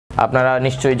আপনারা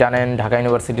নিশ্চয়ই জানেন ঢাকা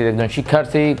ইউনিভার্সিটির একজন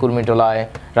শিক্ষার্থী কুর্মিটোলায়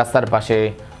রাস্তার পাশে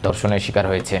ধর্ষণের শিকার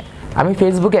হয়েছে। আমি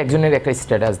ফেসবুকে একজনের একটা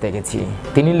স্ট্যাটাস দেখেছি,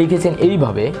 তিনি লিখেছেন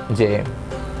এইভাবে যে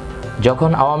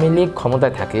যখন আওয়ামী লীগ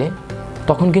ক্ষমতায় থাকে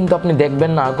তখন কিন্তু আপনি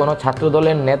দেখবেন না কোনো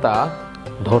ছাত্রদলের নেতা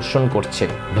ধর্ষণ করছে,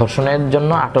 ধর্ষণের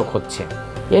জন্য আটক হচ্ছে,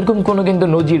 এরকম কোনো কিন্তু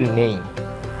নজির নেই।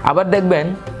 আবার দেখবেন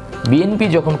বিএনপি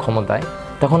যখন ক্ষমতায়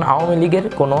তখন আওয়ামী লীগের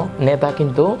কোনো নেতা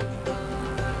কিন্তু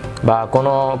বা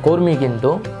কোনো কর্মী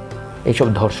কিন্তু এইসব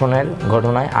ধর্ষণের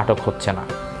ঘটনায় আটক হচ্ছে না।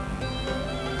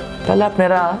 তাহলে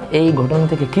আপনারা এই ঘটনা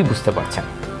থেকে কি বুঝতে পারছেন?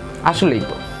 আসলেই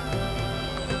তো,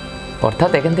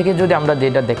 অর্থাৎ এখান থেকে যদি আমরা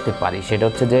যেটা দেখতে পারি সেটা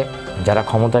হচ্ছে যে যারা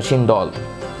ক্ষমতাসীন দল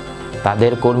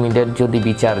তাদের কর্মীদের যদি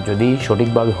বিচার যদি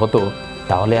সঠিকভাবে হতো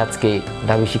তাহলে আজকে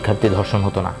দাবি শিক্ষার্থী ধর্ষণ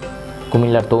হতো না,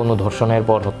 কুমিল্লার তরুণ ধর্ষণের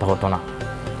পর হত্যা হতো না।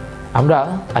 আমরা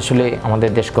আসলে আমাদের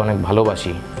দেশকে অনেক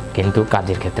ভালোবাসি, কিন্তু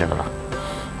কাজের ক্ষেত্রে না।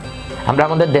 আমরা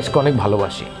আমাদের দেশকে অনেক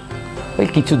ভালোবাসি ওই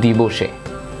কিছু দিবসে,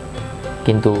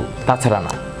 কিন্তু তাছাড়া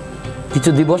না। কিছু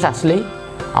দিবস আসলেই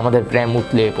আমাদের প্রেম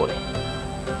উতলে পড়ে,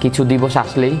 কিছু দিবস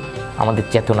আসলেই আমাদের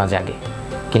চেতনা জাগে,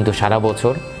 কিন্তু সারা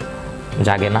বছর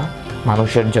জাগে না,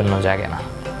 মানুষের জন্য জাগে না।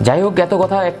 যাই হোক, এত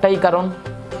কথা একটাই কারণ,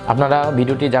 আপনারা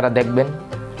ভিডিওটি যারা দেখবেন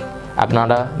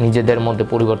আপনারা নিজেদের মধ্যে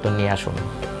পরিবর্তন নিয়ে আসুন।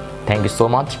 Thank you so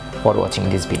much for watching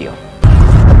this video.